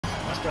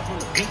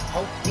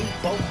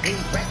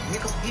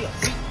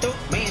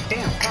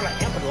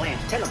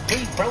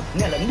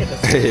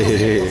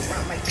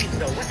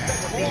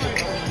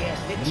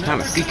Trying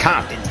to see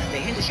Compton.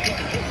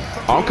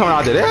 Oh, I'm coming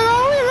out to there.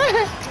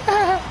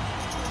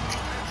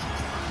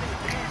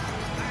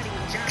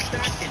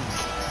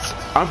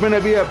 I'm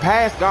gonna be a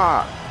pass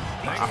guard.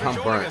 I'm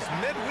burnt.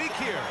 Midweek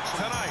here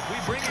tonight, we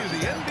bring you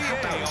the NBA.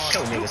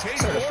 Show niggas,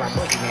 certified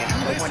boogie man. I'm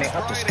the one that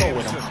up the score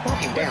with him.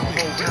 Walking down the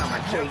whole time. I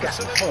know he got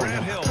some pull on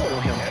him. Pull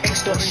on him.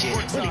 Extort shit.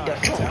 Really does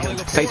pull on him.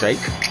 Say Drake.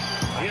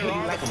 I hear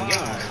you like him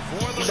young.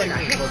 You better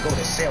not never go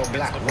to cell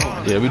block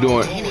one. Yeah, we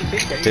doing.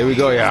 Here we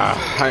go, y'all.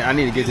 I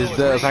need to get this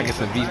dub so I can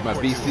some my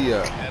BC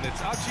up. And it's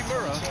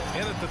Hachimura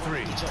in at the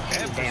 3. And for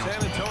San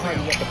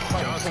Party at the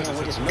party playing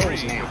with his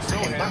nose now.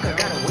 And Baka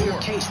got a weird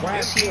case. Why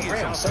is he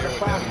around?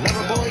 Certified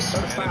lover boy,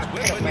 certified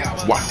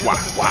pedophile.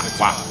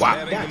 Wah.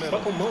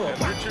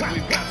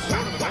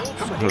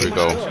 Here we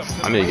go.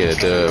 I need to get a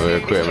dub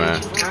real quick,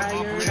 man.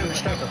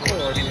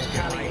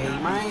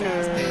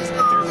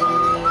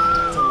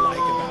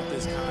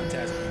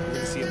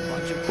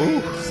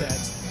 Ooh.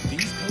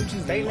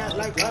 They not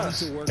like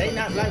us. They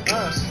not like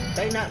us.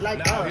 They not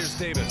like us.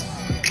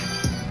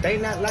 They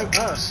not like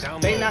us.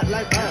 They not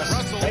like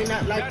us. They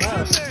not like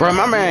us. Bro,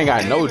 my man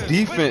got no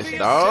defense,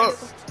 dog.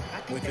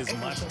 With as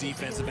much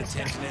defensive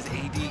attention as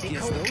AD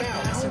gets, those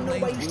passing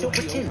lanes will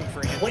be open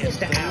for him. What is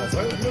the hour?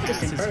 Bird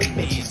niggas and bird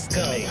bitches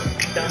go.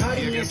 The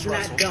honey is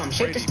not dumb.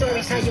 Shape the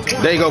stories how you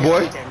want. There you go,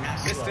 boy.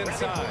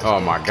 Oh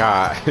my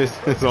God.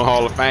 It's on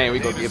Hall of Fame. We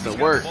gonna get to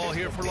work. Ball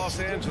here for Los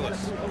Angeles.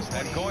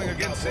 And going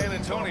against San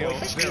Antonio,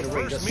 their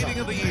first meeting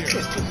of the year.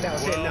 Since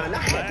 2009, I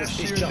had this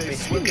bitch jumping.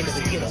 You niggas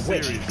would get a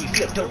wedgie. He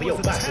flipped over your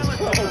boxes.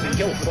 Over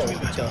your foe.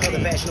 The other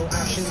national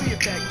option.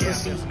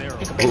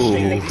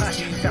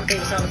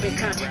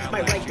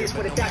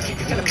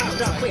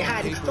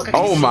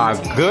 Oh my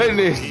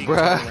goodness,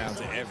 bruh.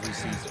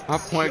 My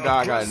point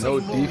guard got no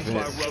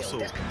defense.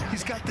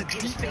 He's got the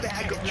deep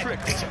bag of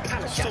tricks.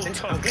 So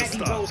tough to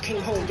stop.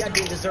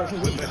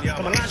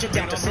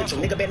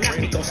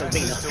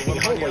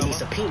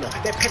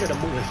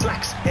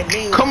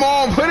 Come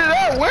on, put it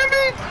up,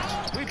 Wemby.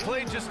 We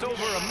played just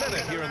over a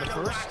minute here in the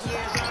first.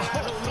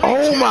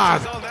 Oh my.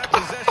 On that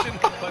possession,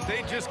 but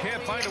they just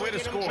can't find a way to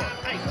score.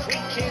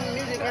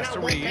 That's to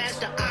Reeves.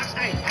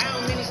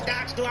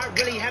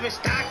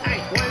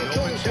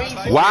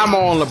 Why I'm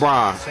on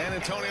LeBron? San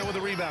Antonio with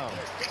a rebound.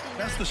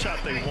 That's the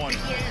shot they wanted.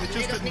 It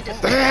just didn't fall.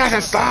 They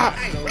hasn't stopped.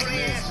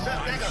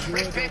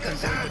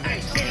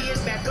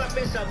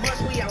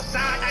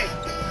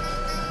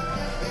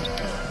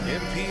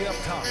 MP up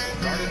top,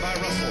 guarded by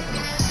Russell.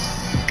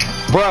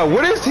 Bro,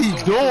 what is he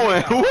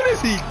doing? What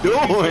is he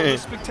doing?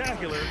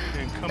 Spectacular.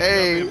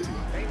 Hey.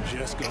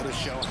 Just go to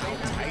show how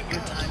tight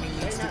your timing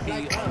needs to be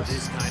on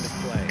this kind of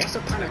play. Once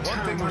upon a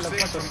time, all of us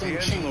were so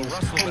changed.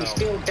 And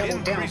still double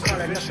down,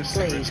 calling us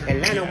slaves.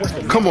 Atlanta was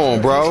the Come on,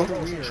 bro.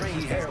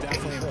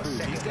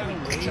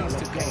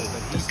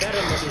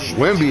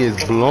 Wemby is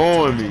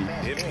blowing me.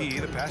 MP,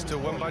 the pass to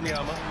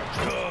WEMBANYAMA.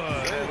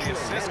 Good. And the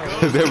assist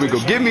goes. There we go.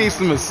 Give me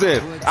some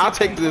assists. I'll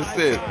take the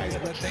assist.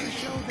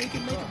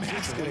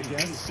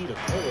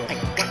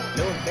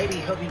 Baby,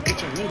 help you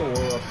get your lingo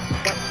up.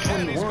 What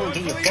 21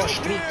 give you false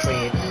street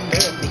cred?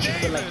 Love makes you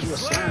feel like you a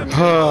slime.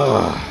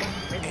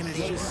 And it's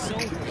just so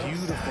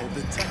beautiful.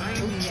 The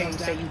timing You can't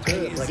say you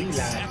good, but he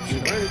lied. You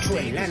run to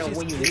Atlanta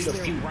when you need a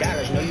few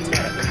dollars. No, you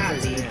not a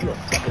colleague. You a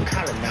fucking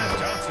colonizer.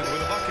 Johnson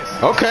with a bucket.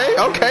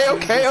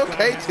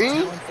 Okay,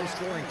 team.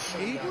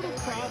 able to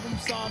problem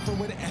solve for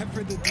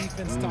whatever the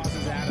defense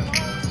tosses at him.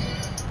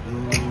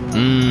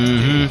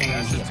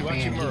 Passes to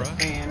Hachimura.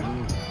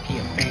 He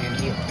a fan.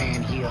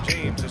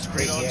 James, a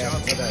screen on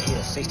Johnson. Nigga, he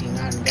a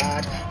 69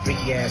 God.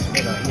 Freaky ass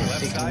nigga, he a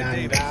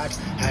 69 God.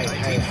 Hey,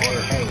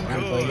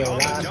 run for your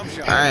life.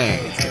 Hey,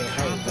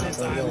 run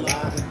for your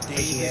life.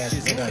 Freaky ass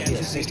nigga, he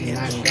a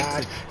 69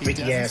 God.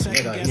 Freaky ass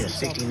nigga, he a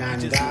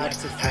 69 God.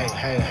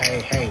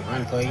 Hey,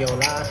 run for your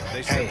life.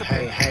 Hey,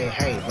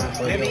 run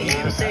for your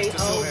life.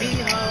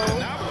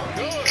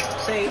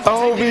 Say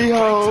OB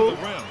ho.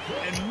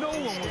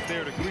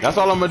 That's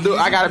all I'm gonna do.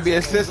 I gotta be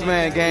assist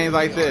man games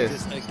like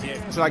this.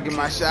 So I get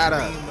my shot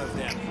up.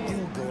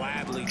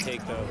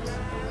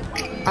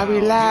 I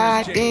be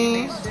locked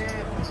in.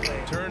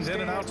 Turns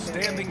in an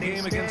outstanding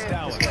game against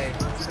Dallas.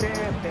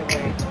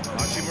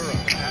 Hachimura,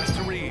 pass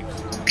to Reeves.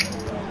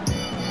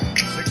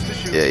 6 to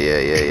shoot.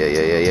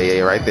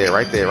 Yeah. Right there.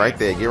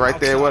 Get right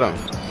there with him.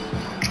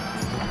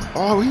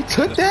 Oh, he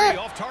took that?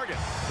 Off target.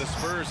 The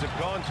Spurs have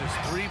gone just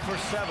 3 for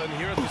 7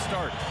 here at the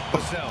start.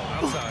 Vassell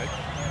outside.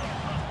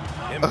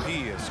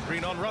 MP is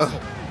screen on Russell.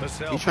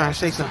 Vassell. He trying to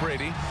shake some.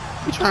 Brady.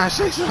 Shot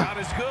is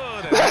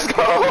good. Let's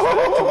go.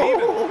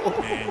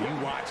 Man, you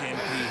watch MP.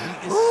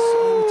 He is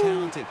so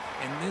talented.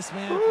 And this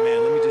man,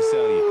 let me just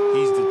tell you,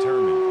 he's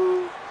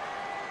determined.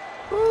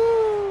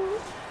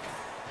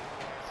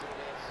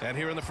 And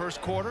here in the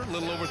first quarter, a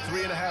little over 3.5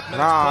 minutes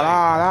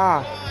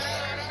Nah.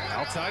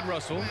 Outside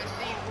Russell.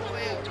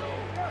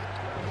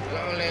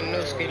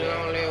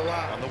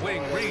 On the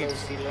wing,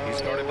 Reeves.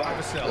 He's guarded by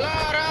Vassell.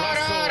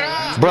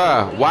 Russell.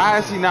 Bruh, why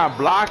is he not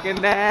blocking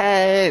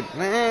that,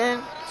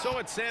 man? So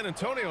it's San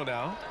Antonio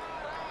now.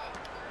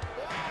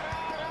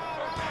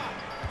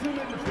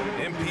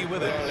 MP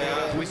with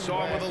it. We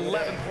saw him with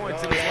 11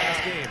 points in his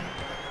last game.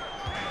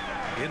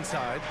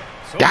 Inside.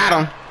 So got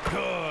him.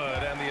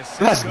 Good. And the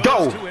assist Let's goes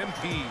go. to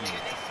MP.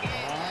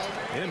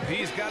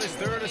 MP's got his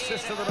 3rd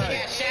assist of the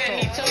night.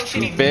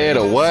 You bad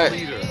or what?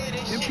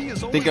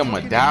 Think I'm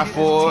gonna die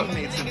for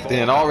it?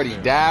 Then already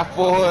die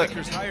for it?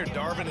 Hired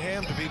Darvin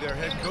Ham to be their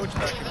head coach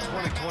back in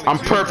 2022. I'm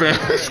perping,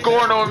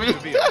 scoring on me.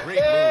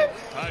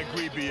 I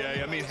agree,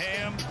 BA. I mean,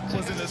 Ham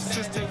was an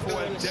assistant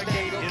for a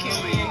decade in the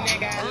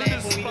league. Earned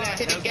his spot as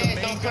the main guy.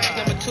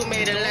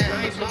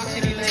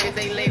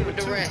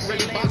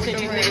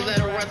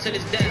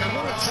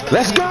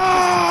 Let's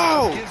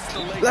go!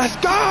 Let's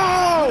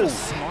go!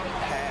 Smart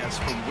pass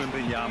from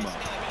WEMBANYAMA.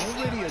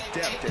 Already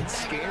adept at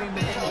scaring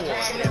the floor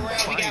and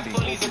finding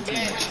open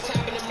teammates.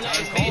 Blah, blah,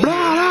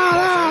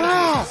 blah,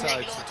 blah.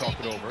 Decides to talk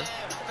it over.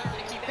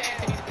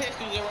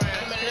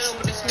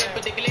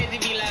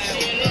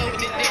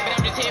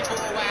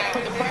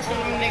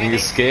 You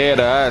scared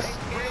of us?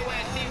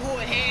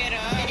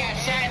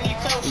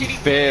 You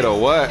fed or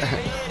what?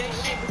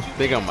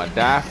 Think I'm gonna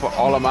die for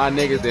all of my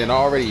niggas that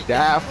already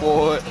died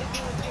for it?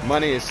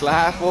 Money is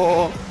slide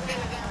for?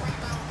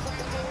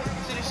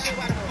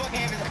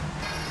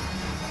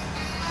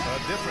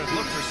 Different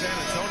look for San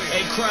Antonio.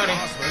 Hey, Crowdy.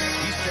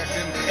 He's checked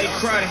in. Hey,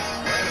 Crowdy.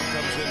 Random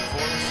comes in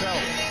for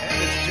himself.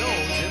 And it's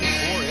Jones in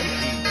for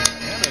MP.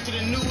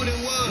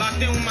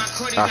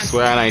 I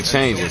swear I ain't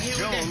changing. It's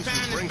Jones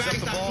who brings up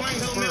the ball for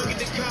the Spurs.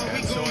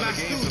 And so in the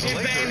game for the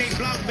Lakers.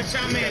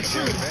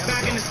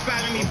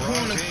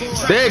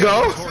 There you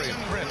go.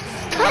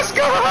 Let's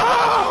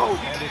go!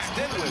 And it's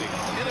Dinwiddie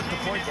in at the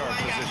point guard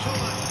position.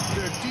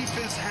 Their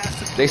defense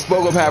has to. They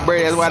spoke up Pat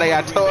Brady. That's why they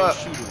got tore up.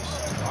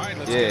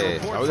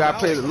 Yeah, we gotta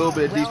play a little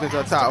bit of defense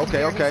on top.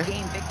 Okay, okay.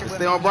 Just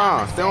stay on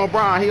Bron. Stay on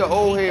Bron. He an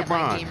old head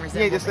Bron. He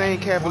ain't the same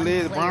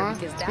Cavaliers Bron.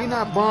 He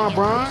not Bron.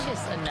 My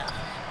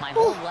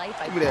whole life,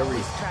 I've Give me that always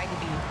read. tried to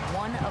be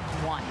one of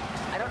one.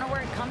 I don't know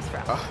where it comes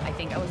from. I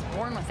think I was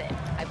born with it.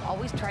 I've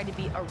always tried to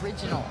be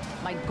original.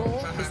 My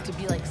goal is to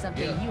be like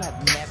something you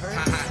have never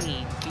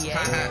seen.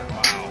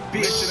 Wow.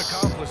 Mission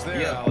accomplished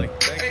there, Alec.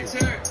 Thank you.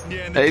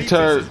 Yeah, and Hey, the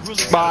Turd, defense is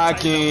really Spy inside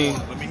the King.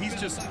 ball. I mean, he's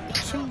just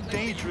too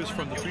dangerous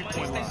from the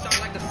three-point line.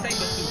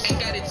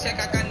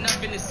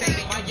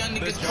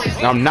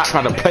 I'm not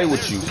trying to play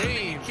with you.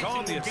 James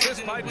on the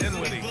assist by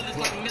Dinwiddie.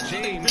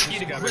 James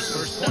has got his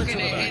first points of the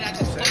night.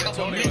 San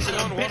Antonio's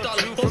down 1 of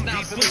 2 from deep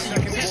in the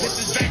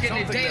second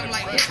quarter.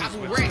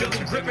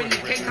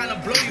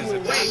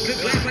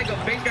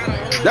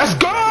 Let's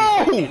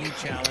go!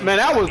 Man,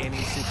 that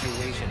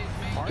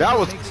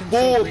was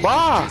full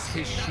bar.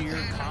 His sheer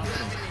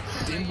confidence.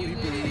 Dinwiddie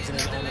believes in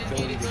his own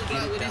ability to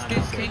get it done.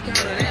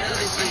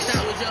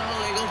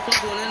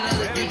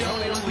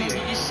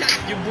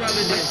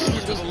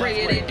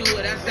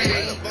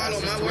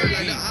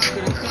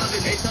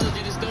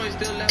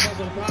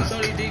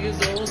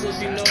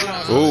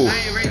 Ooh.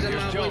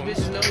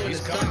 He's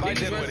caught by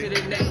Dinwiddie.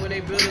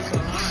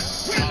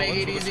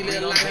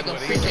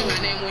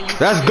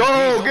 Let's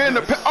go. Get in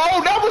the.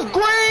 Oh, that was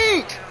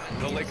green.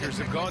 The Lakers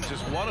have gone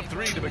just 1 of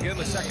 3 to begin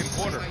the second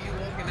quarter.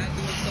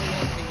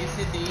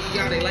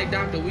 They like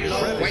Dr.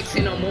 Wheeler, white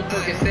tin on more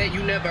Percocet,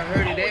 you never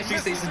heard of that. She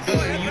say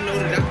seduction, you know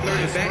that I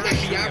flirted back.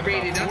 She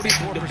outrated, I think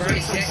the burn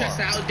that's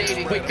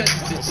outdated. Quick cuts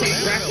to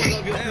cheap, wrapping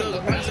up your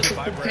plug, price of the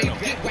tape,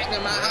 get back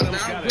in my house,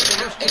 now I'm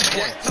putting up in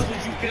that.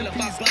 You feel if I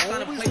bust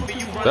on a plate for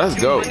you, Let's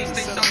go.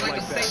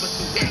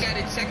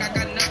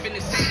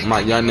 My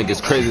young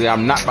niggas crazy.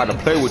 I'm not about to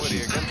play with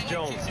you.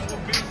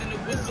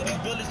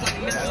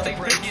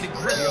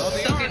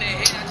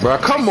 Bro,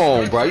 come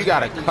on, bro. You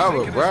gotta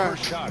cover, bro.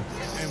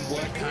 And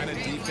what kind of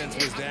defense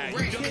was that? You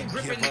can't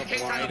give up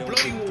wide open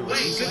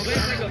threes.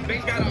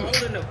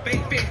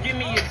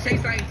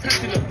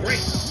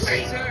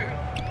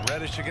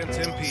 Reddish against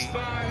MP.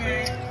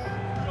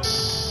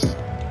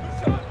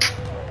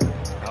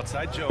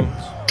 Outside Jones.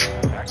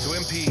 Back to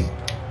MP.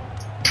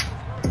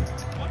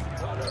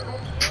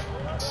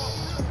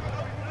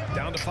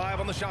 Down to 5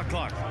 on the shot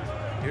clock.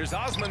 Here's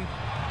Osman.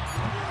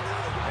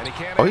 And he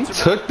can't Oh, he answer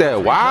took back.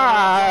 that.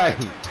 Why?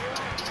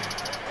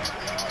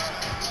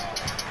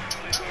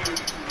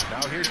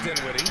 Now here's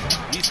Dinwiddie.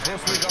 He's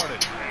closely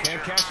guarded.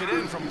 Can't cash it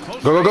in from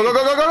close. Go, go, go,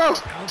 go, go, go, go.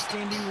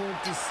 Outstanding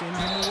work to send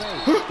him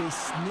away. They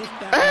sniffed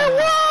that. And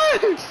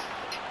what?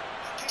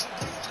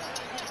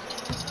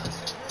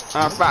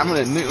 I'm 5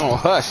 minutes nigga on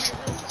hush.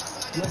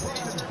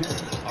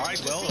 All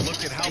right, well, a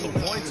look at how the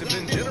points have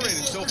been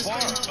generated so far.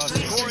 A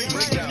scoring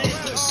breakdown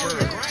for the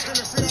Spurs.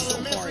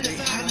 So far, they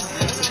haven't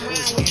had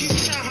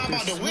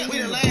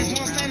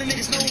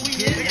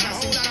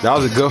That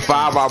was a good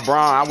 5 by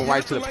Bron. I went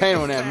right to the paint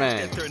on that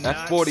man.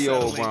 That's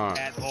 40-year-old Bron.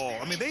 At all.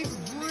 I mean, they've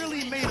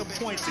really made a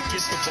point to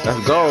get the ball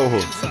Let's go.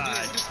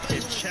 inside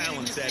and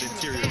challenge that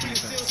interior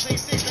defense.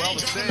 Well, the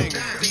saying is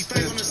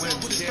defense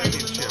wins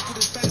championships.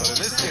 But in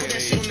this day and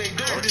age,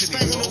 don't you need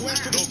both?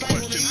 No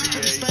question,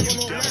 BA.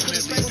 You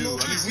definitely do.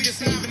 I mean, we've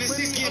seen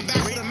plenty of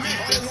great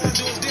defense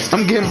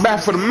I'm getting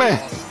back for the man.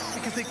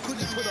 Because they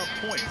couldn't put up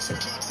points.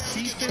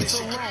 Defense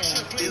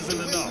alone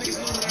isn't enough. You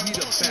need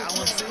a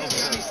balance of both.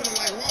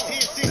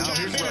 Now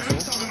here's Russell.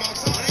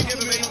 Give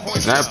him 8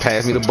 points. Now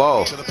pass me the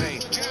ball. To the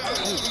paint.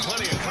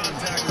 Plenty of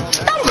contact on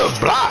that. That was a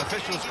block.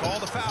 Officials call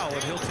the foul,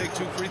 and he'll take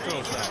 2 free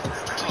throws now.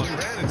 Oh,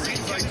 Grant, it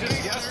seems like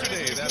just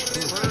yesterday that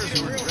the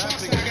Spurs were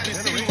drafting a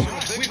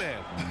generational big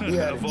man.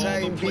 Of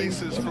all the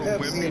places for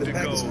women to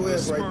go, the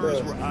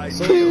Spurs were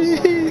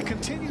ideal. It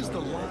continues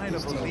the line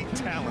of elite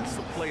talents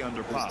to play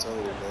under Pop.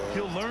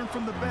 He'll learn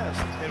from the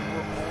best, and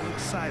we're all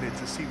excited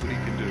to see what he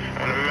can do.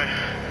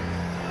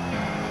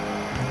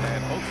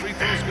 And both free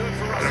throws good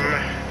for Russell.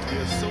 He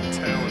is so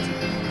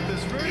talented.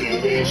 There's very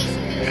little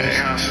Russell.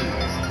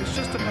 It's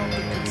just about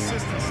the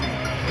consistency.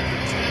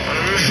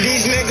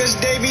 These niggas,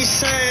 they be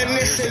saying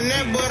this and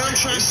that, but I'm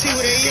trying to see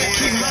where they at.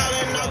 Keep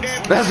hollering out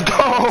that. Let's go.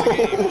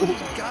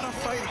 Gotta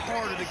fight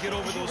harder to get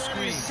over those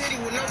screens. City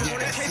with no one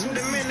that case with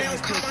the men, they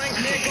don't come out.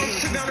 They gon'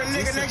 sit down a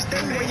nigga next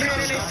day when you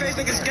hand in their face,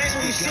 niggas gangs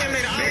when you see them,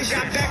 they the eyes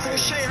got back from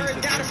Shay, heard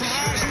got it from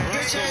ours. You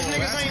bitch ass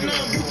niggas ain't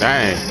know.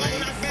 Dang,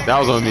 that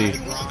was on me.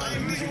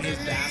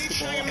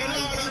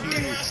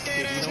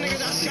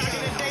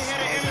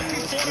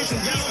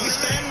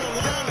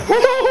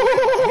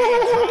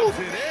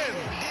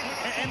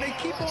 And they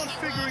keep on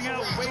figuring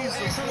out ways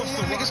to force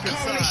the rock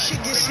inside. Shit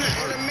get snapped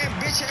on the man,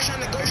 bitch ass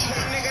trying to go for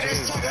a nigga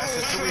that's fucking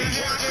over.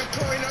 Trying to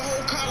pouring the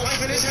whole car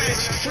life in his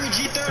hands. Free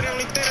G30,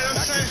 only thing that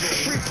I'm saying.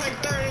 Free Plank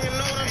 30, you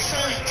know what I'm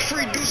saying?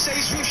 Free do say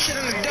sweep shit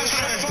in the dust.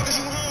 How the fuck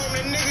is you home?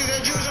 The niggas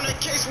that use on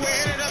that case where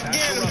ended up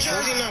getting them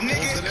jersey now.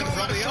 Niggas come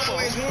out the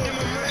sideways, one of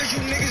my murders,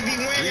 you niggas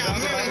be wearing out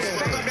millions.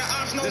 Fuck up the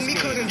ops, know me,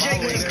 cousin Jake.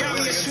 Niggas got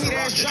me a sweet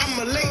ass drop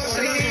my late.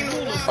 Say he ain't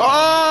no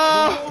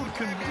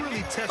Can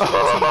really test the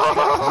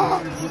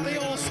team. They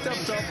all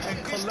stepped up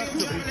and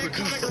collectively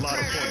produced a lot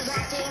of points.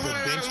 The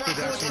bench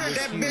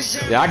production was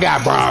huge. Yeah, I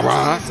got Bron.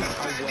 Well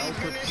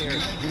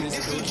prepared. This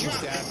coaching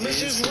staff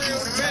is just a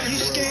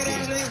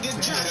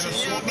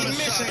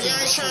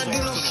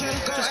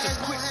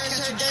quick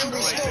catch and shoot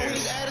right there.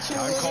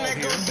 Time call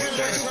here.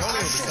 San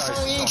Antonio decides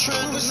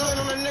to talk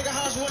on a nigga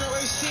house when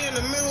I see in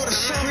the middle of the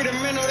summer. The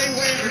minnow they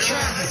waiting for try.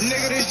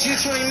 Nigga, this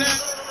G29.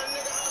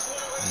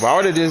 Why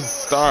would it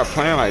just start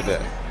playing like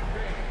that?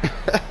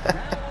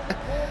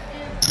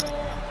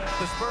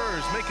 The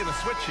Spurs making a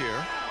switch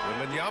here.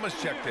 Wembanyama's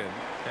checked in.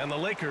 And the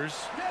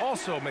Lakers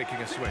also making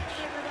a switch.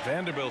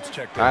 Vanderbilt's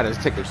checked in. I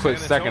just take a quick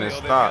second to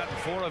stop.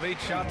 4 of 8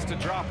 shots to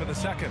drop in the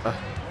second.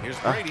 Here's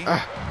Brady.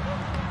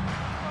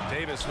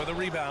 Davis with a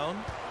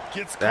rebound.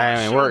 That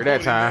ain't work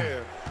that time.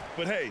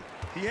 But hey,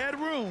 he had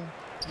room.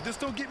 You just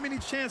don't get many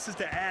chances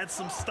to add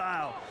some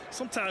style.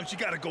 Sometimes you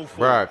got to go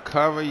for Bruh, it.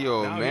 cover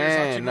your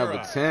man, number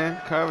 10.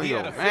 Cover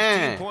your man. He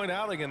had a 15-point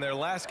outing in their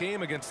last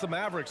game against the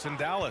Mavericks in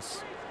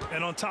Dallas.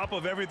 And on top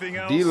of everything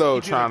else, D-Lo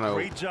he did trying a to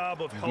great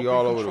job of helping be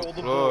all over control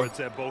the the floor. boards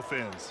at both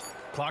ends.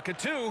 Clock at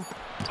 2.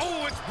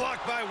 Oh, it's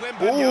blocked by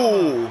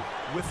Wembanyama. Ooh.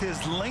 With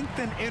his length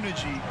and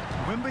energy,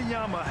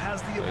 Wembanyama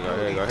has the you go,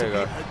 ability here you to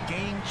go. be a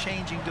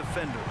game-changing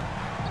defender.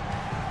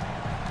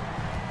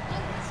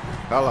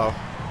 Hello.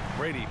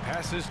 Brady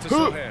passes to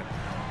Sohan.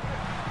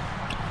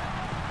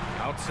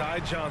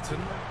 Outside Johnson.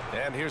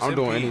 And here's I'm MP.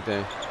 doing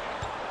anything.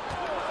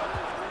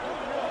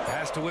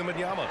 Pass to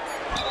Wembanyama.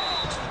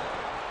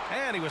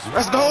 And he was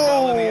Let's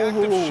fouled in the act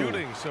go. of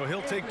shooting, so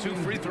he'll take 2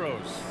 free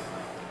throws.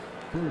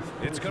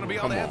 It's going to be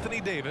on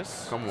Anthony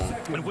Davis. Come on.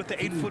 And with the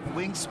 8-foot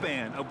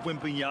wingspan of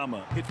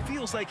Wembanyama, it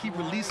feels like he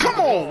releases Come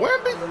the on, ball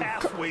Wemby.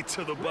 halfway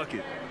to the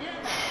bucket.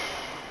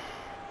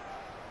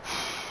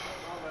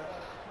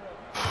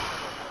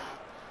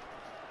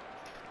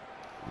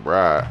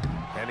 Bruh.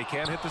 And he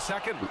can't hit the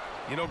second.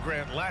 You know,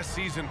 Grant, last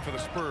season for the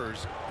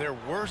Spurs, their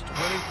worst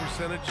winning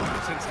percentage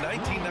since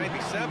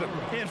 1997.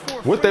 And for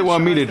a What they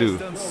want me to franchise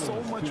do? that's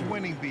done so much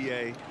winning,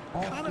 BA.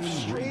 Kind of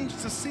strange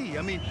to see.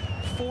 I mean,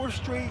 4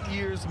 straight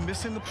years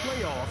missing the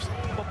playoffs,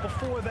 but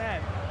before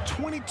that,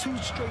 22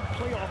 straight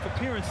playoff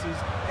appearances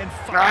and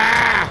 5.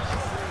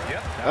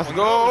 Yep, Let's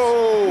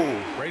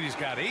go. Brady's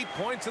got 8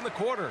 points in the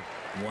quarter.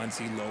 Once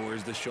he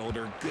lowers the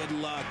shoulder, good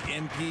luck.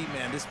 MP,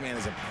 man, this man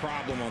is a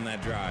problem on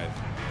that drive.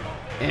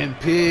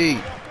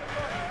 MP.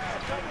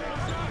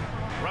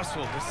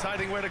 Russell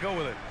deciding where to go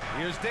with it.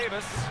 Here's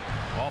Davis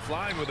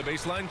offline with a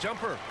baseline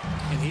jumper.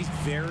 And he's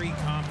very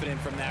confident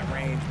from that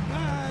range,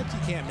 but you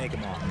can't make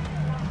him off.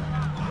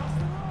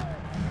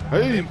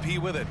 Hey. MP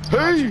with it.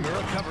 Hey.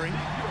 Hachimura covering.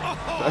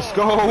 Oh, Let's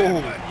go.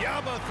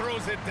 Wembanyama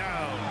throws it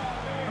down.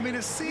 I mean,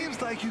 it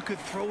seems like you could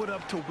throw it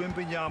up to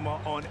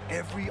Wembanyama on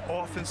every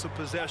offensive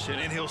possession,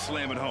 and he'll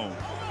slam it home.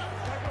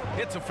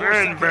 It's a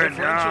 4-second differential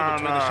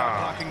between the shot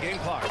clock and game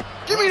clock.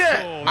 Give me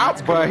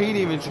that. But he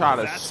didn't even try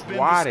to That's been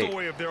swat the it.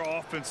 story of their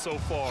offense so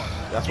far.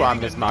 That's why I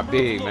missed my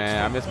big,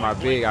 man. I missed my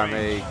big I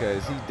made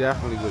because he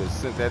definitely would have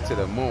sent that to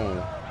the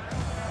moon.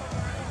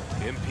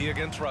 MP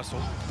against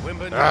Russell.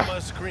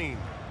 Wembanyama screen.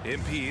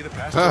 MP, the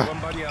pass to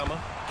Wembanyama.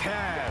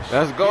 Cash.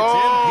 Let's go.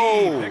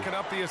 It's MP picking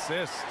up the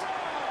assist.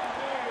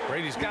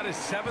 Brady's got his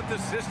 7th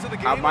assist of the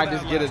game. I might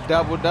just get a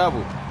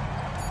double-double.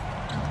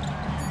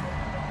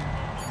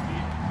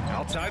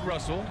 Outside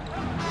Russell.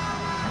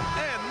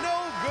 And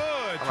no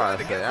good. I'm about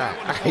to say,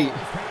 I hate,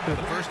 the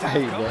first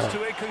half comes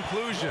to a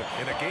conclusion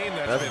in a game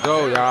that's let's been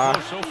go, y'all.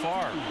 so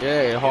far.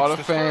 Yeah, Hall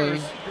of Fame.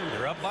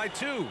 They're up by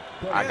 2.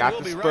 I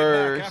got the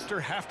Spurs. Right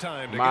after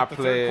halftime to My get the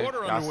player. third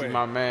quarter Y'all see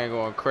my man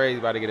going crazy,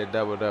 about to get a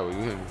double-double.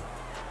 You hear me?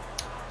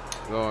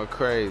 Going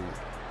crazy.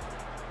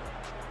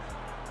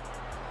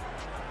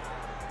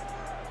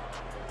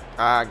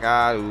 I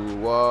got to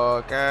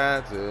walk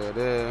out to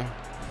the.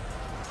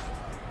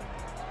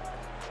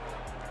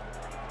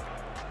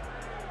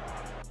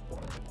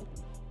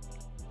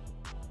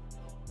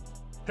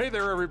 Hey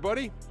there,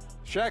 everybody.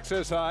 Shaq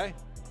says hi.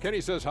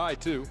 Kenny says hi,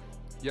 too.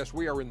 Yes,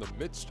 we are in the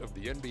midst of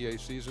the NBA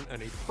season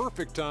and a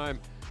perfect time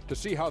to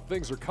see how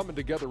things are coming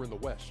together in the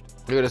West.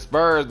 Look at the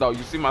Spurs, though.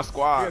 You see my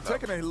squad. Yeah,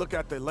 taking a look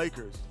at the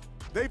Lakers,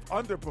 they've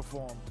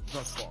underperformed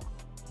thus far,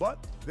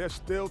 but they're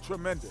still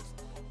tremendous.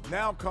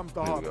 Now comes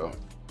the hard part.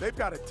 They've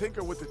got to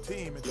tinker with the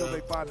team until they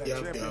find that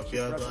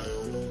championship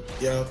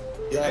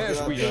recipe.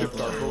 As we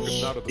shift our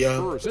focus now to the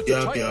Spurs, it's a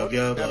tight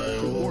one after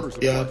 2 quarters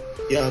of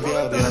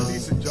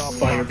play.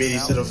 Fire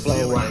beats to the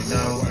flow right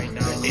now.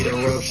 Need a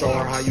rub, show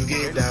her how you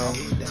get down.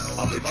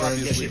 Off the train,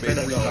 yeah, she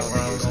finna go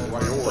around.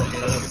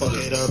 Fuck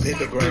it up, hit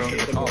the ground.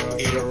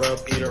 Eat her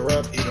up, eat her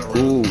up, eat her up.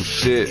 Ooh,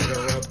 shit. Eat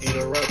her up, eat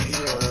her up, eat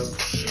her up.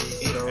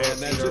 And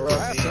that's it for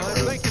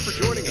halftime. Thank you for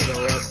joining us.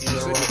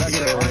 Sitting back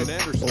to Ryan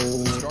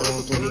Anderson. Start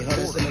of the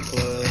third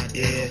quarter.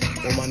 Yeah,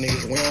 all my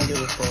niggas, we don't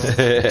give a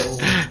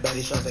fuck.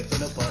 Body shots, they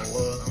finna pull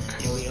up.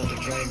 Yeah, we on the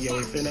train, yeah,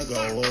 we finna go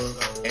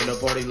up. Ain't no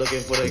party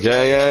looking for the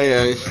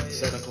yeah.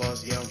 Santa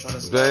Claus, yeah, I'm trying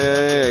to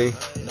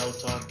yeah. No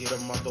talk, get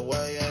them out the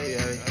way,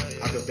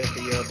 I could bet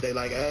the up, they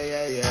like,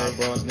 hey.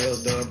 Bronze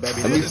nails done,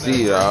 baby. Let me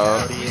see, y'all.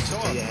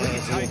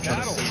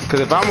 Cause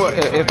if I'm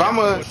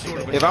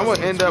gonna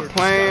end up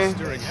playing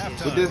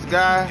with this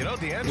guy,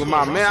 with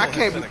my man, I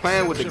can't be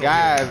playing with the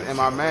guys and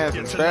my man's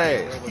some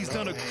trash. He's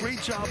done a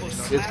great job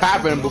of It's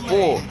happened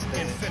before.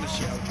 and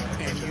finishing.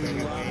 And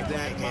you love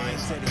that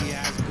mindset he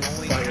has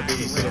going. Fire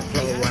beats to the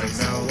flow right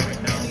now.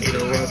 Eat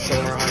her up,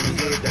 show her how you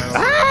get down.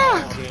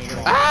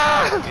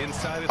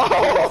 Inside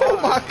Oh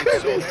my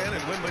goodness.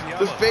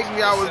 The fake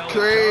me out was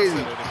crazy.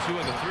 The 2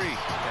 and the 3.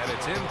 And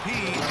it's MP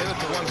in at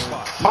the 1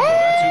 spot. Oh!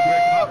 That's who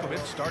Greg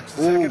Popovich starts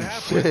the second Ooh,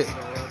 half shit. with.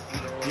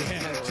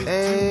 Yeah, just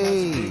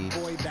Hey. too much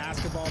big boy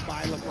basketball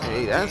by LeBron.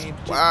 Hey, that's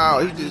James. wow.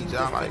 He Just just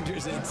jumped like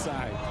defenders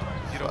inside.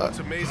 You know what's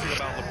amazing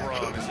about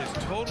LeBron is his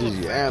total Gigi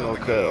effect Anno on the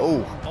cut. game,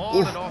 Oh,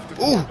 on and off the ooh.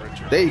 court,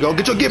 Richard. There you go.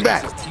 Get your get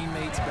back. He makes his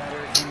teammates better.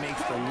 He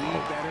makes the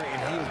league better, and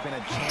he has been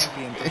a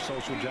champion for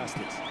social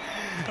justice.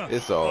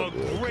 It's all A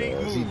good. great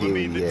Cuz. He move. did what I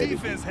mean, he the had to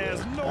defense do,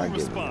 has bro. no I get it.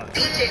 response.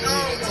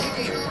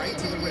 Taking it right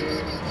to the rim.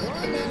 Or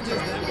imagines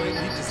that might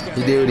be discussed.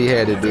 He did what he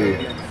had to do.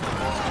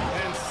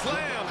 And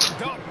slam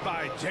dunk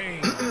by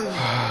James.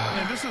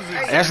 And this is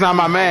exactly That's not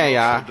my man,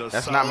 y'all. does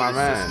That's not my solid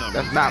man. assist numbers.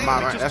 That's not my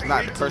man. Just That's not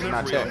the great person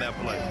I delivery on checked.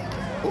 that play.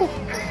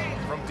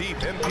 From deep,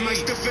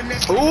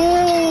 MP.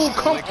 Ooh,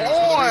 come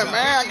on,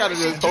 man. I gotta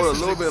just hold a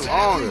little bit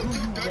longer.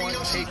 Want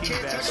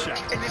taking that shot.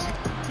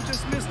 He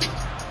just missed it.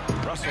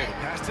 Russell the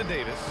pass to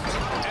Davis.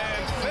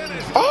 And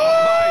finished Oh!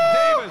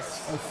 by Davis.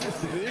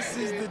 This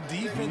is the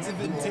defensive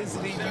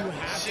intensity you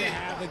have to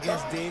have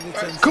against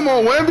Davidson. Come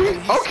on, Wemby.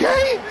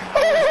 Okay.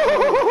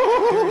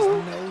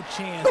 There's no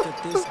chance that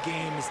this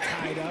game is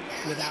tied up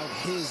without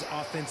his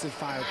offensive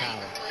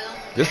firepower.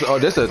 This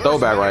is a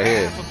throwback right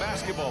here. Half of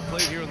basketball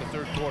played here in the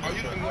third quarter.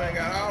 You ain't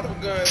got all them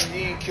guns and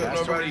you ain't killed Pass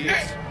to nobody Reeves.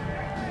 yet.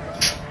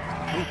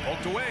 Ooh,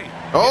 poked away.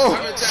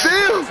 Oh,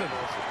 still.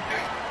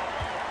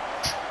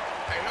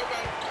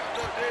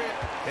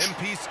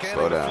 MP scanning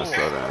Slow the down,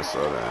 floor.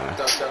 slow down.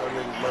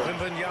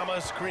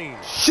 Wembanyama screen.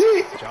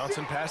 Shit.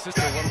 Johnson passes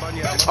to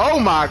Wembanyama. Oh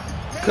my,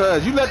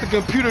 cuz you let the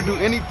computer do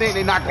anything,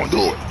 they're not gonna do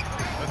it.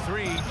 A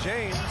 3,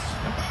 James.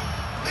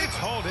 It's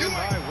hauled in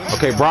by Wembanyama.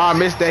 Okay, Bron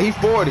missed that. He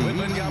 40.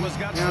 Wembanyama's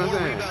got You know 4 what I'm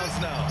saying?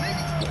 rebounds now.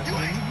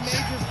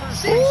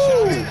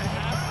 Ooh.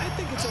 I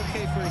think it's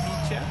okay for a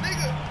heat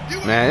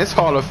check. Man, it's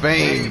Hall of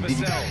Fame.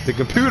 The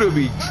computer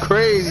be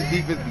crazy,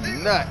 defense be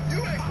nuts.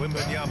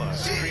 Wembanyama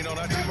screen on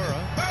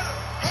Achimura.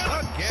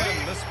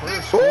 Again, the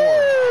Spurs score.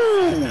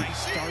 Ooh.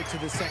 Nice start to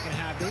the second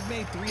half. They've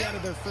made 3 out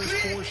of their first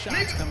 4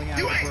 shots coming out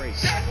of the break.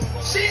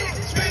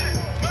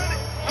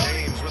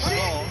 James with the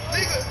ball.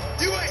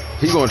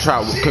 He gonna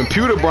try.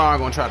 Computer Bron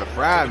gonna try to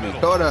fry me.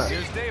 Hold up.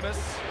 Here's Davis.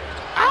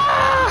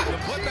 Ah! The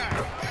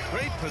putback.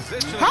 Great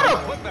position. How on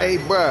the the? putback. Hey,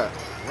 bruh.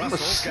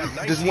 Russell's got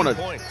 19 Just wanna.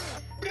 points.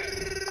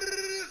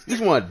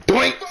 Just wanna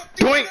doink,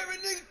 doink.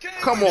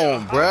 Come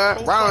on,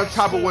 bruh. Right on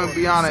top of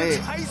Wembanyama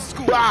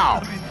head.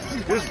 Wow.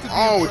 What's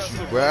wrong with you,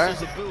 bruh?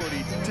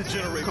 Ability to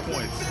generate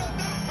points.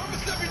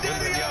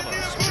 Wembanyama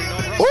screen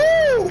on Russell.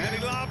 Ooh. And he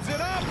lobs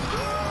it up.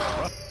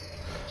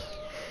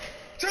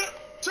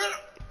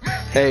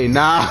 Hey,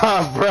 nah,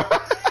 bruh.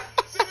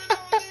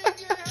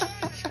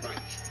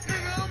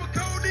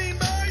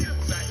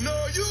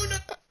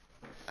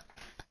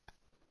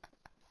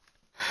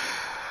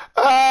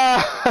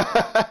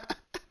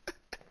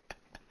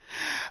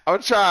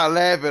 I'm trying to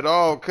laugh it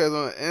off because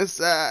on the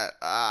inside,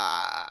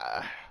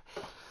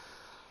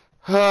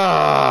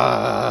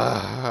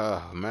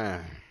 Oh,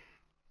 man.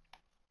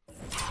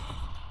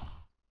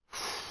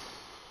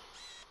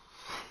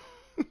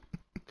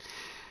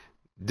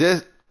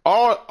 This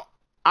all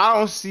I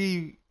don't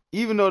see.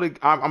 Even though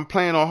I'm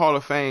playing on Hall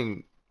of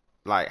Fame,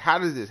 like, how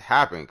does this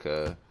happen,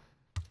 cuz?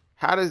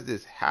 How does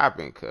this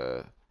happen,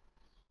 cuz?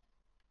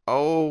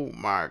 Oh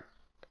my,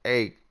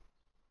 hey,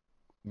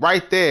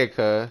 right there,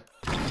 cuz.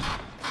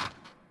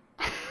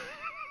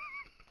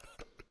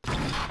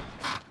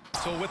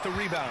 So with the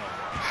rebound,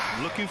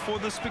 looking for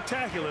the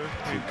spectacular.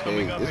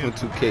 2K, this one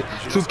 2K.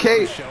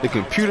 2K, the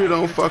computer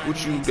don't fuck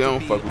with you. They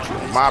don't fuck with you.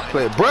 My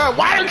player, bruh,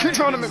 why don't you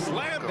trying to make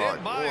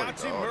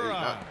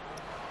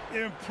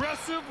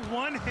Impressive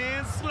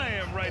one-hand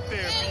slam right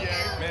there,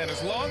 BA. Man,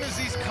 as long as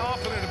he's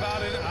confident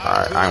about it.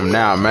 Alright, I'm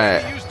now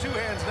mad. Use two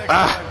hands next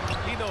time.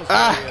 He knows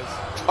what it is.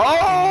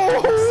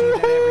 Oh!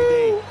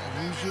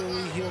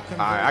 Usually he'll convert.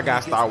 Alright, I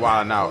gotta start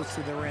wilding out.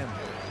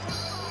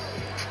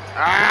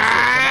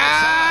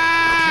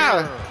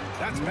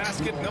 That's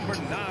basket number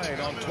 9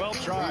 on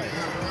 12 tries.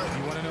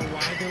 You want to know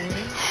why they're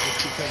winning?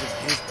 It's because of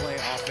his play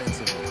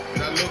offensively.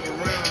 When I look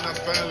around, I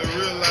finally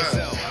realize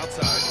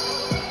outside.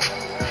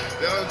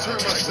 that I turn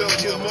myself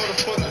to a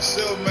motherfucking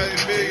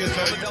self-made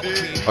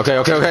millionaire.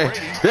 Okay.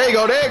 There you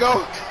go.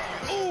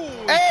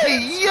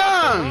 Hey,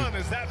 Young!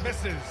 As that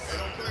misses.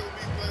 Don't play with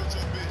me, play with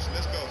your bitch.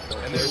 Let's go.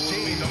 And there's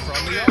Jamie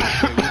from the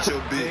Play with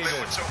your bitch.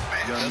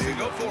 Young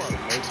nigga,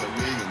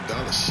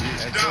 multi-million-dollar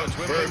shit.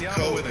 Bird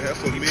coat,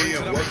 half a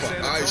million worth of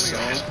ice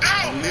on.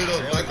 I'm lit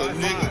up like a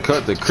nigga.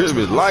 Cut the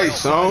Christmas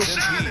lights on. Why the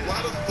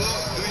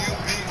fuck do you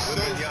be so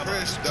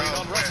fresh,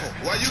 dog?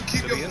 Why you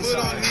keep your foot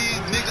on these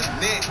niggas'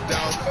 neck,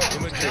 dog?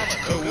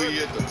 Cause we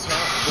at the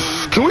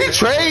top. Can we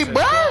trade,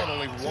 bro?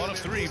 Only 1 of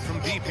 3 from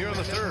deep here in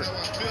the third.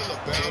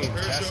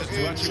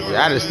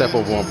 Yeah, I just step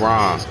up on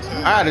Bron.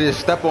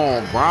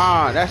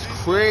 That's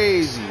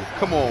crazy.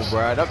 Come on,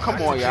 bro.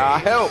 Come on, y'all.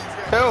 Help.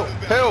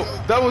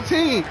 Double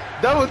team.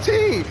 Double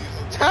team.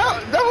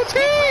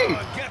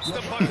 Gets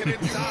the bucket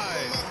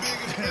inside.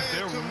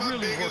 They're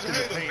really working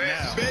the paint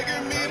now.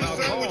 Begging me to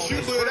sign with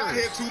you, but I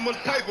had too much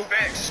paper.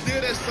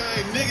 Still that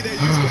same nigga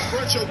that used to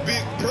front your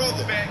big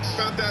brother.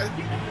 Found out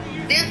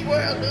this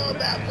world know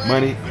about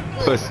money.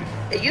 Pussy.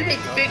 And you need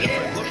to figure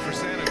it out. Look for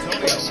San And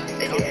Antonio. once you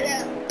figure it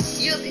out,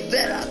 you'll be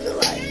better off in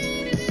life.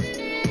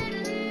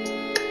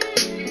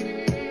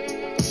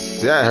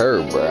 That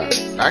hurt, bro.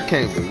 I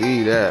can't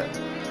believe that.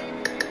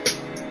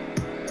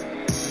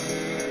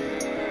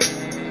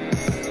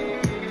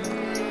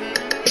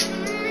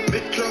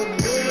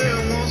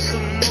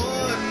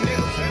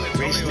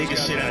 Nigga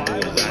shit I do a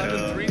lot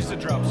of.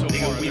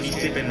 Nigga, we be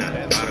sipping out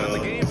the bottle. I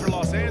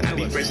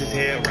be fresh as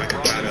hell, rockin'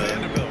 bottle.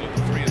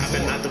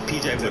 Hopping out the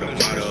PJ with a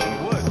bottle.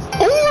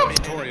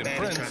 Victorian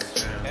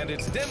Prince, and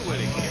it's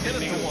Dinwiddie. Hit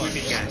it for 1.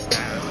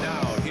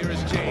 Now here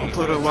is James.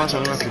 Put a watch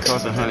on us and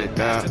cost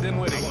 $100,000. I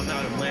want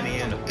all the money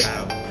in the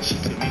power. She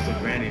took me for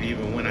granted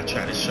even when I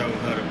tried to show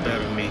her the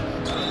better me.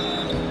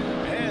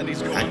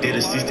 I did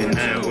a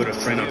 69 with a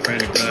friend. I'm praying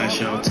to God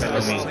she don't tell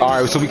me.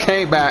 Alright, so we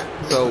came back.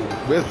 So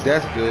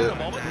that's good.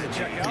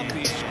 Check out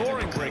the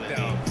scoring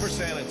breakdown for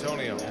San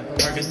Antonio.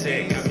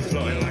 Percocet got me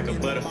floating like a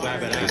butterfly,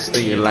 but I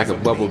Stinging like a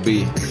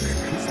bumblebee.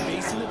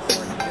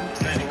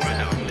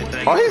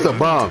 Oh, he's a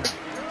bum.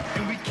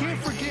 And we can't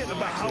forget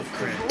about how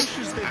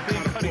ferocious they've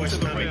been cutting to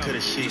the rim. could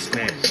have shit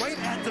snatched. Right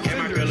at the Yeah,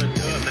 my girl a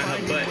dub, not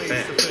her butt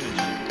fat.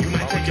 You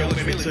might take your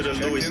women to the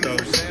Louis store.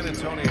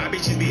 My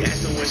bitches be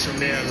asking where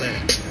Chanel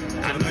at.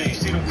 I know you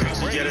see them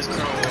crosses, yeah, that's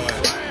chrome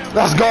hard.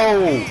 Let's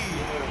go.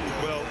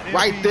 Well,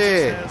 Right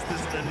there. has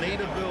this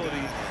innate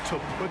ability to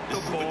put the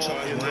ball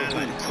in the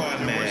hoop.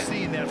 And we're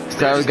seeing that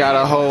Terry got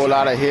a whole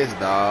lot of hits,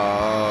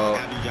 dog.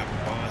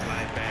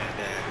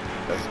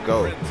 Let's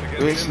go.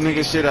 Rich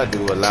nigga shit I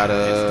do a lot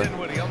of.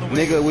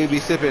 Nigga, we be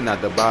sipping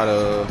at the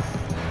bottle.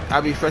 I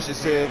be fresh as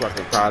hell,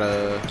 rockin'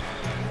 Prada.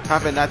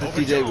 Hopping out the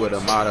TJ with a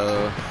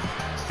model.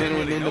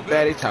 Sitting in the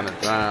baddie trying to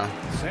drown.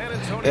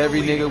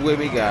 Every nigga with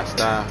me got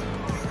style.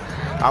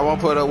 I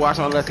won't put a watch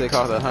on unless it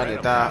costs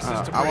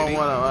 $100,000. I won't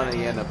want a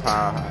money in the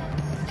pile.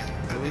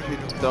 We hit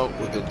the dog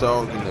with the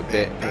dog in the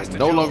bed.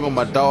 No longer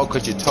my dog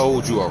cause you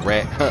told you a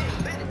rat.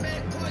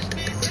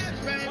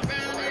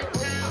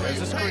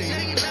 There's a screen.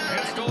 And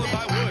stolen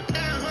by Wood.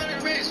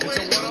 It's a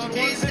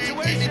one-on-one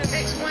situation.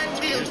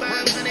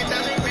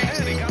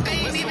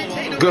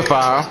 Good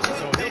foul. So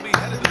he'll be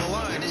headed to the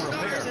line to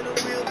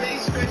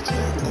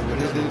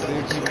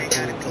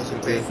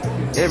repair.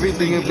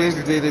 Everything a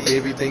blessing, baby.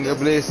 Everything a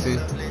blessing.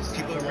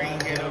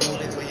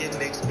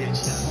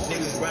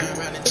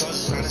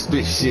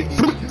 Split shit.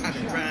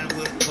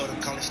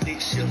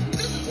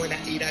 When I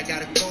eat, I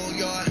gotta go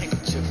yard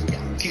handkerchief.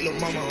 Kilo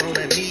mama on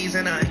her knees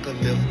and I ankle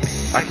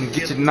lift. I can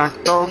get you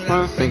knocked off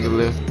on a finger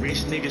lift.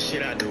 Rich nigga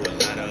shit I do a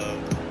lot of.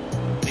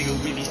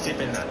 Nigga, we be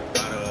sipping out the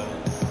bottle.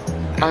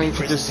 I ain't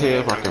put this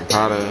head rockin'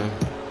 powder.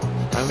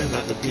 I went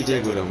out the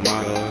PJ with a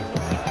model.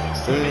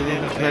 Sitting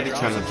in the paddy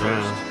trying to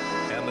drown.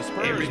 And the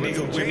Spurs Spurs with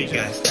some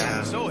changes.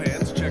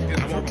 Sohan's checked in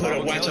for put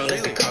a watch on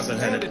it and cost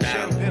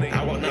 $100,000.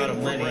 I want all the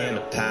money in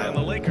the pile. And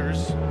the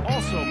Lakers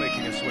also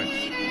making a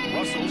switch.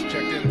 Russell's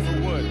checked in for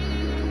Wood.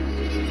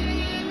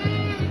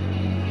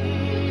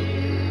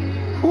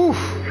 Whew.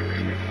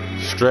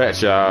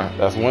 Stretch, y'all.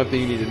 That's one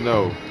thing you need to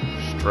know.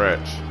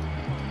 Stretch.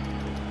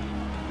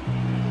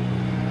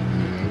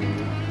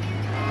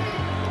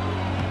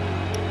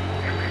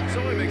 So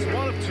he makes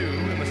 1 of 2,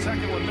 and the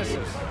second one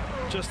misses.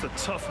 Just a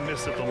tough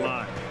miss at the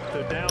line.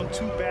 They're down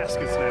 2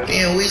 baskets now.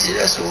 Damn, we see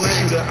that's the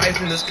way. The ice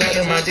in the sky,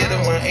 I did a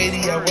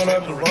 180. I went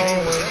up the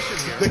wrong way.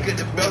 Look at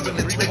the bells and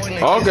the clicks.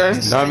 Okay,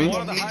 dummy.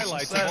 One of the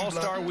highlights of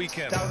All-Star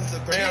Weekend. Thousands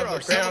of Here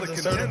are some of the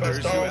contenders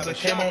who had a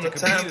shot to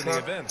compete in the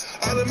event.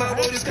 All of my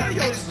boys got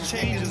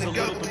Changes a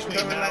little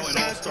between now and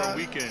All-Star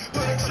Weekend.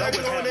 But I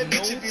would have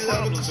no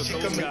problems if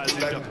those guys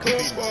end up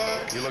competing.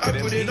 You look at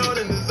him, he's right on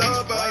the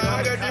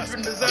cusp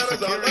of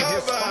securing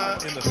his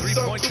spot in the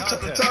three-point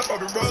contest. So I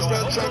hope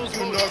those votes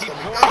keep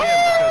pouring in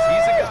because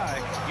he's a guy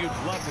you'd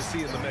love to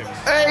see in the mix.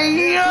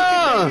 Hey,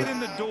 yeah. Get in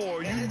the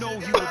door, you know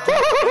he will do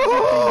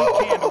everything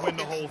he can to win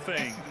the whole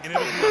thing, and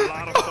it'll be a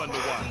lot of fun to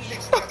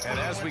watch. And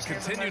as we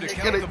continue to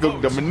count the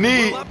votes, we'll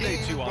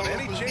update you on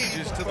any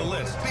changes to the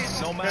list.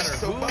 No matter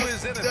who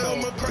is in it,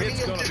 though,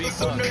 it's going to be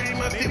fun.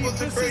 Maybe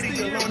this is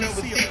the year we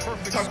see a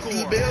perfect score.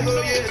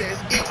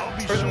 I'll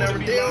be sure to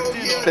be locked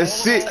in.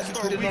 That's it.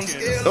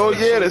 Oh,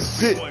 yeah,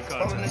 that's it.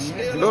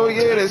 Oh,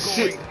 yeah, that's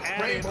it.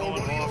 Added on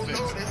offense.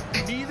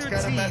 Neither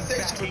team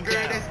backing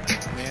down.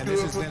 Man,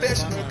 this is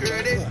professional,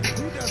 girl.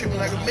 Tripping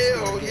like a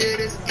male, yeah,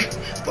 that's it.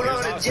 Put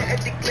on a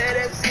jacket, declare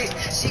that's it.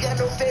 She got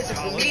no face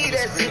for me,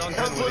 that's it.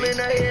 I'm pulling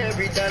her hair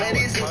every time, that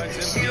is it.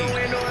 She don't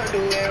wear no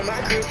underwear,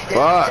 my girl.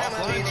 Fuck,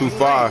 too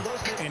far.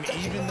 And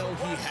even though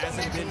he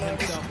hasn't been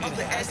himself,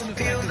 it hasn't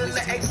affected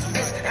his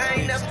team. I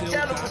ain't never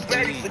tell him was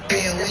ready for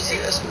damn. We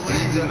see us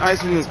It's an ice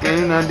cream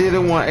game. I did it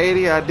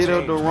 180. I did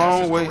it the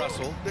wrong way.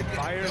 Russell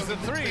fires the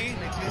 3.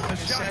 The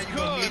shot's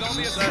good on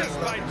the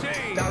assist by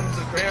James. thousands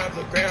of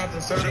grams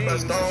and certified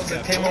stones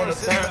that came on the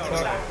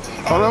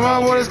time. All of my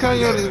waters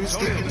coming out.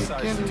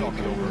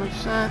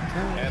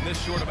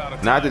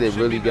 Not that it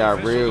really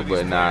got real,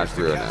 but nah, it's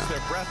real now.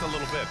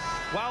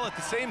 While at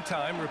the same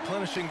time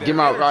replenishing their get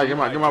my boy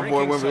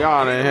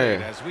Wembanyama in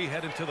here. As we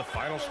head into the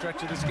final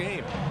stretch of this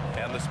game.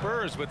 And the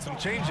Spurs with some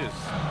changes.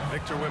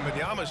 Victor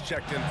Wembanyama's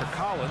checked in for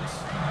Collins.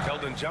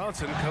 Keldon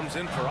Johnson comes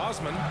in for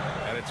Osman.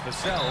 And it's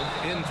Vassell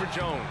in for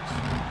Jones.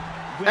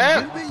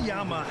 When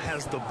Wembanyama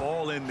has the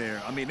ball in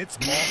there, I mean, it's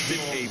often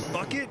a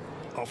bucket,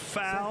 a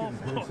foul,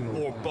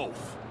 or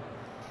both.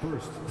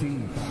 First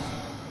team.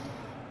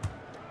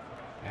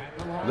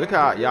 Look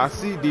how y'all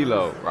see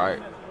D-Lo,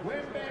 right?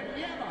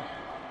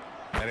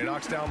 And he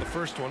knocks down the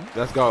first one.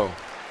 Let's go.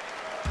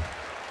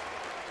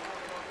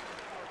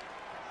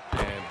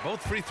 And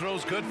both free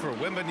throws good for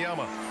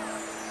Wembanyama.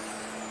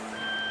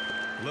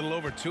 A little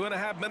over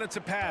 2.5 minutes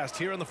have passed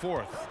here in the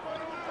fourth.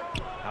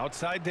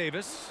 Outside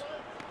Davis.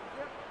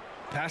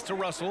 Pass to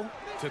Russell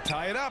to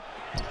tie it up.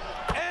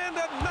 And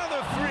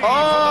another three for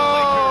the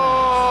Lakers.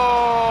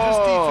 This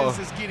defense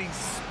is getting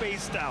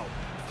spaced out.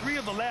 3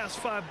 of the last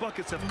 5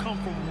 buckets have come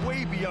from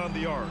way beyond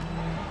the arc.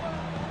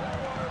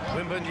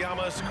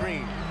 Wembanyama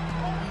screen.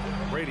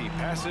 Brady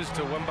passes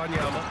to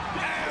Wembanyama.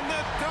 And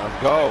the dunk.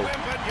 Let's go.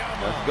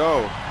 Let's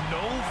go.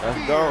 No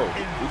Let's go.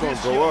 We're going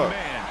to go up.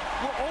 Man.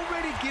 We're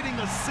already getting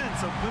a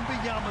sense of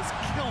Wembanyama's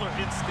killer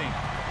instinct.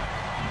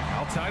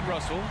 Outside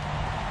Russell.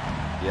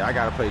 Yeah, I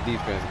got to play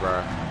defense,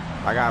 bro.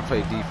 I got to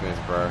play defense,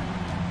 bro.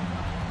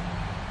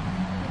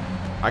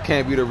 I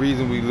can't be the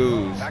reason we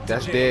lose.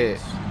 That's dead.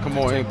 Come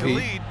on,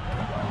 MP.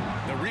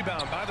 The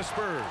rebound by the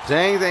Spurs.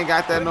 James ain't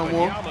got that no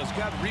more.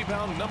 Got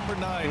rebound number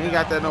 9. He ain't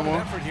got that no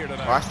more.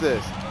 Watch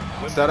this.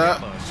 Set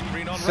up.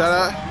 Set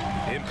up.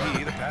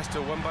 MP, the pass to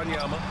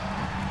Wembanyama.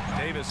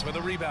 Davis with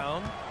a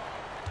rebound.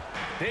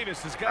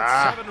 Davis has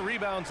got 7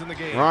 rebounds in the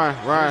game. Ryan.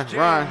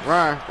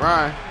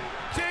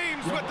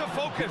 James with the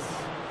focus.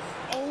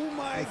 Oh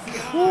my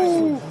God!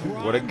 Woo.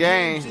 What a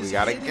game! We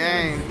got a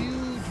game.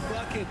 Huge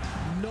bucket.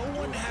 No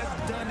one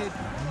has done it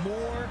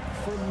more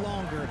for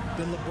longer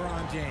than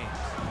LeBron James.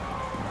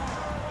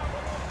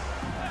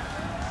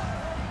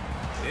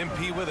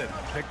 MP with it,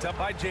 picked up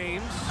by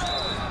James.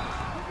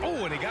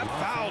 Oh, and he got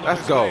fouled.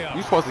 Let's go.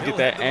 You're supposed to get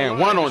that and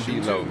one on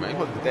D-Lo, man. You're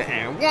supposed to get that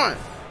and one.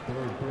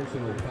 Third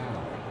personal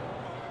foul.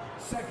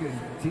 Second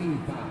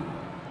team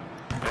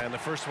foul. And the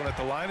first one at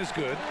the line is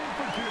good.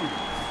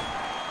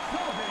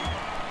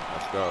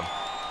 Let's go.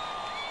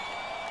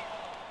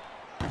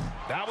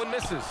 That one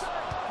misses. It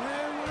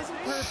wasn't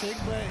perfect,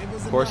 but it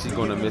was. Of course he's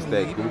gonna miss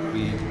that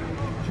goofy.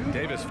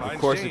 Davis finds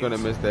Of course James. he's gonna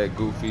miss that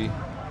goofy.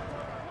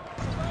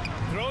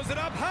 Throws it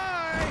up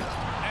high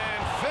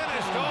and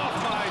finished off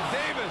by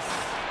Davis.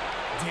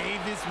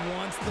 Davis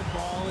wants the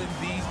ball in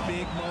these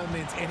big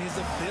moments, and his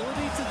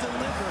ability to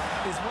deliver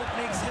is what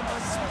makes him a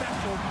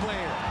special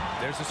player.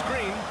 There's a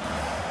screen.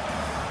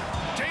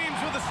 James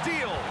with a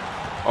steal.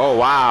 Oh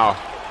wow.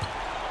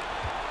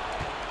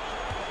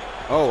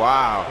 Oh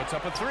wow. Puts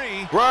up a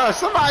 3. Bruh,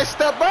 somebody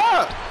step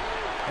up.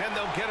 And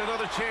they'll get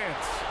another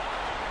chance.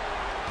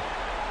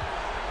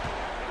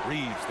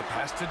 Reeves, the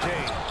pass to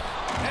James.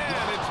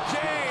 And it's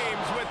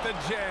James with the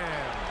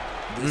jam.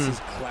 This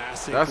is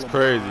classic. That's LeBron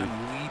crazy.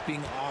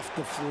 Leaping off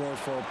the floor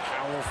for a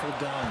powerful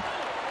dunk.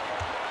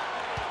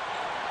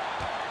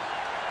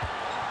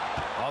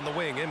 On the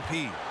wing,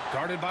 MP.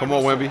 Guarded by Come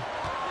on, Russell. Wemby.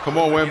 Come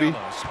on, Wemby.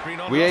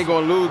 We ain't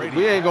gonna lose.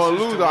 We ain't gonna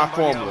lose our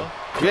formula.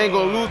 We ain't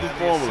gonna lose the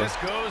formula.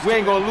 We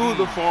ain't gonna lose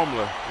the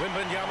formula.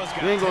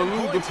 We ain't gonna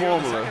lose the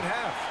formula.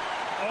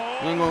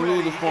 We ain't gonna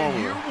lose the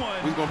formula.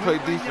 We gonna play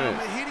defense.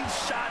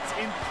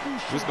 We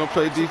just gonna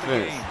play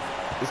defense.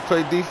 Let's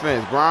play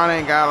defense. Bron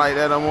ain't got like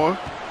that no more.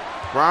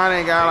 Bron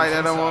ain't got like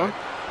that no more.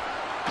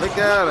 Look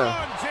at him.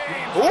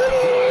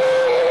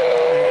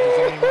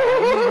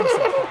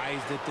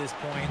 At this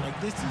point, like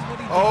this is what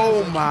he does.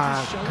 Oh like,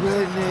 my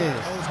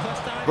goodness,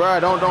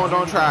 bruh!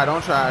 Don't try,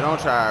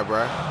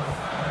 bruh.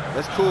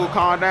 That's cool.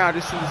 Calm down.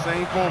 Just shoot the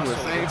same formula,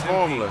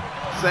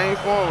 same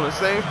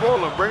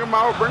formula. Bring him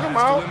out.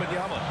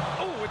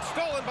 Oh, it's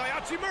stolen by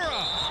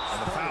Hachimura.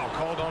 And the foul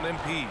called on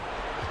MP.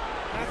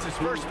 That's his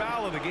first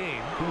foul of the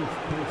game.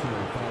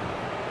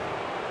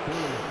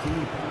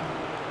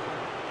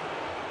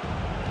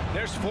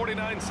 There's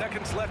 49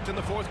 seconds left in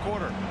the fourth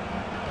quarter.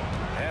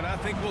 And I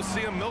think we'll see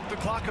him milk the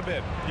clock a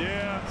bit.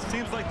 Yeah,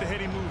 seems like the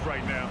heady move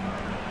right now.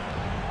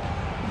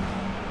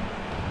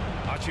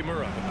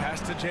 Hachimura, the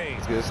pass to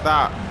James. Let's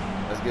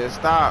get a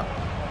stop.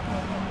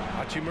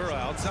 Hachimura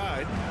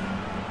outside.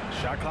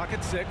 Shot clock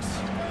at 6.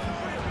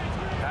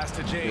 Pass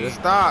to James. Get a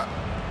stop.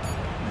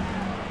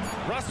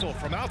 Russell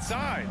from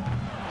outside.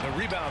 The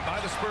rebound by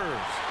the Spurs.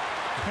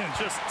 And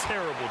just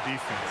terrible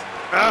defense.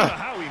 I don't know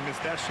how he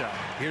missed that shot.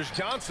 Here's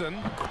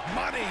Johnson.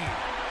 Money.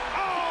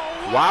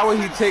 Why would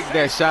he take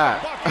that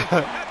shot?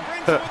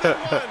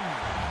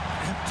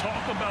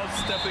 Talk about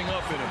stepping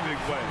up in a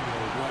big way.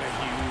 What a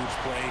huge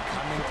play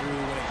coming through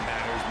when it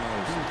matters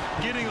most.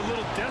 Getting a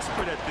little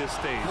desperate at this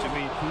stage. I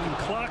mean, the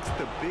clock's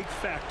the big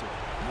factor.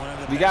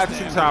 We got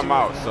 2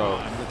 timeouts,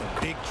 so. With a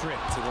big trip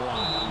to the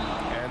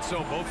line. And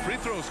so both free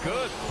throws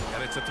good.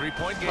 And it's a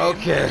 3-point game.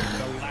 Okay.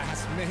 The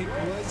last make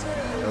was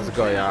good. Let's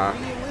go, y'all.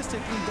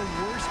 Realistically, the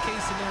worst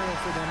case scenario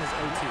for them is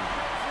 0-2.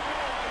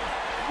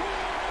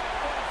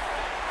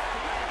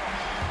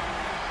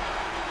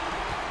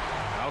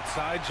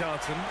 Outside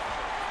Johnson.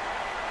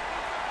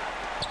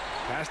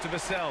 Pass to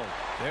Vassell.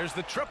 There's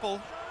the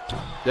triple.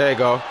 There you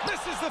go.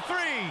 This is the 3.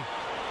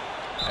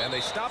 And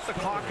they stop the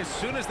clock as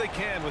soon as they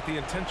can with the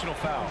intentional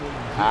foul.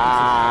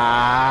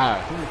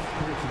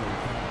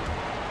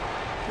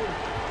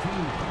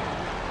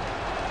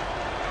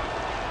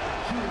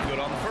 Good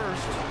on the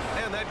first.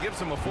 And that gives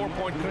him a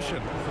 4-point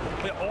cushion.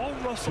 Yeah, all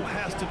Russell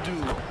has to do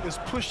is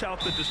push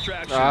out the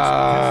distractions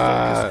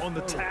and focus on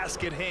the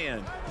task at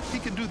hand. He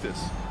can do this.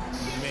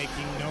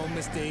 Making no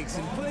mistakes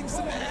and putting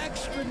some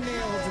extra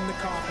nails in the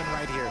coffin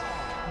right here.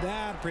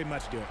 That'll pretty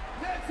much do it.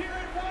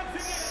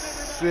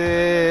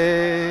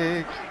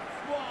 Sick.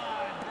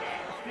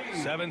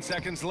 7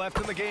 seconds left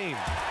in the game.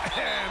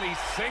 And he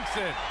sinks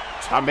it.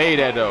 I made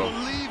that, though.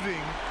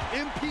 Believing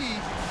MP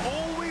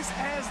always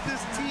has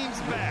this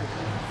team's back.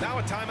 Now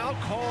a timeout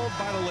called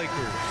by the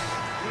Lakers.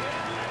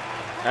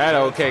 That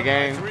okay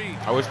game.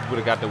 I wish we would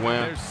have got the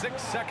win. There's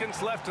 6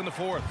 seconds left in the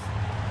fourth.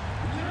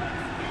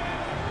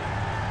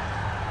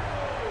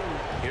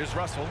 Here's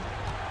Russell.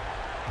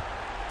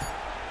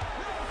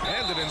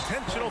 And an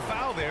intentional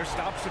foul there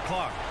stops the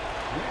clock.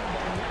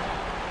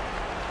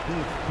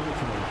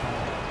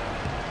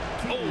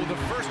 Oh, the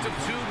first of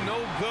 2, no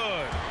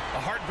good.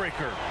 A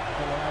heartbreaker.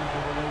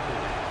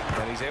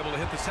 And he's able to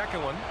hit the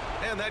second one,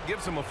 and that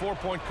gives him a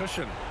 4-point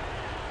cushion.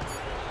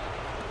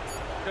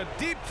 A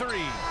deep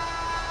 3.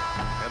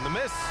 And the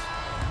miss.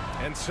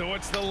 And so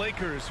it's the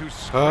Lakers who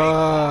scrape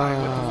by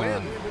with the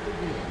win.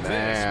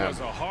 Man, this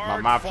was a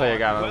hard my player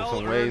got well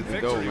some ways to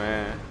go, victory.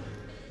 man.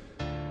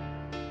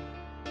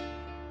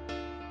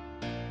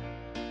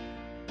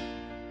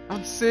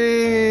 I'm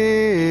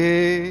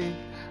sick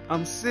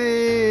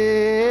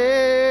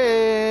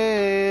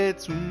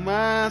to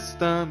my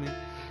stomach,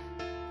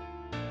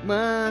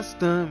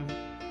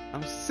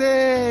 I'm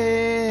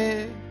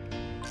sick.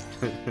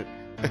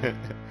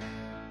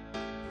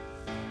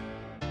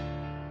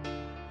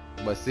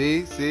 But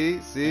see,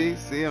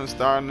 I'm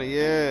starting to,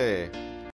 yeah.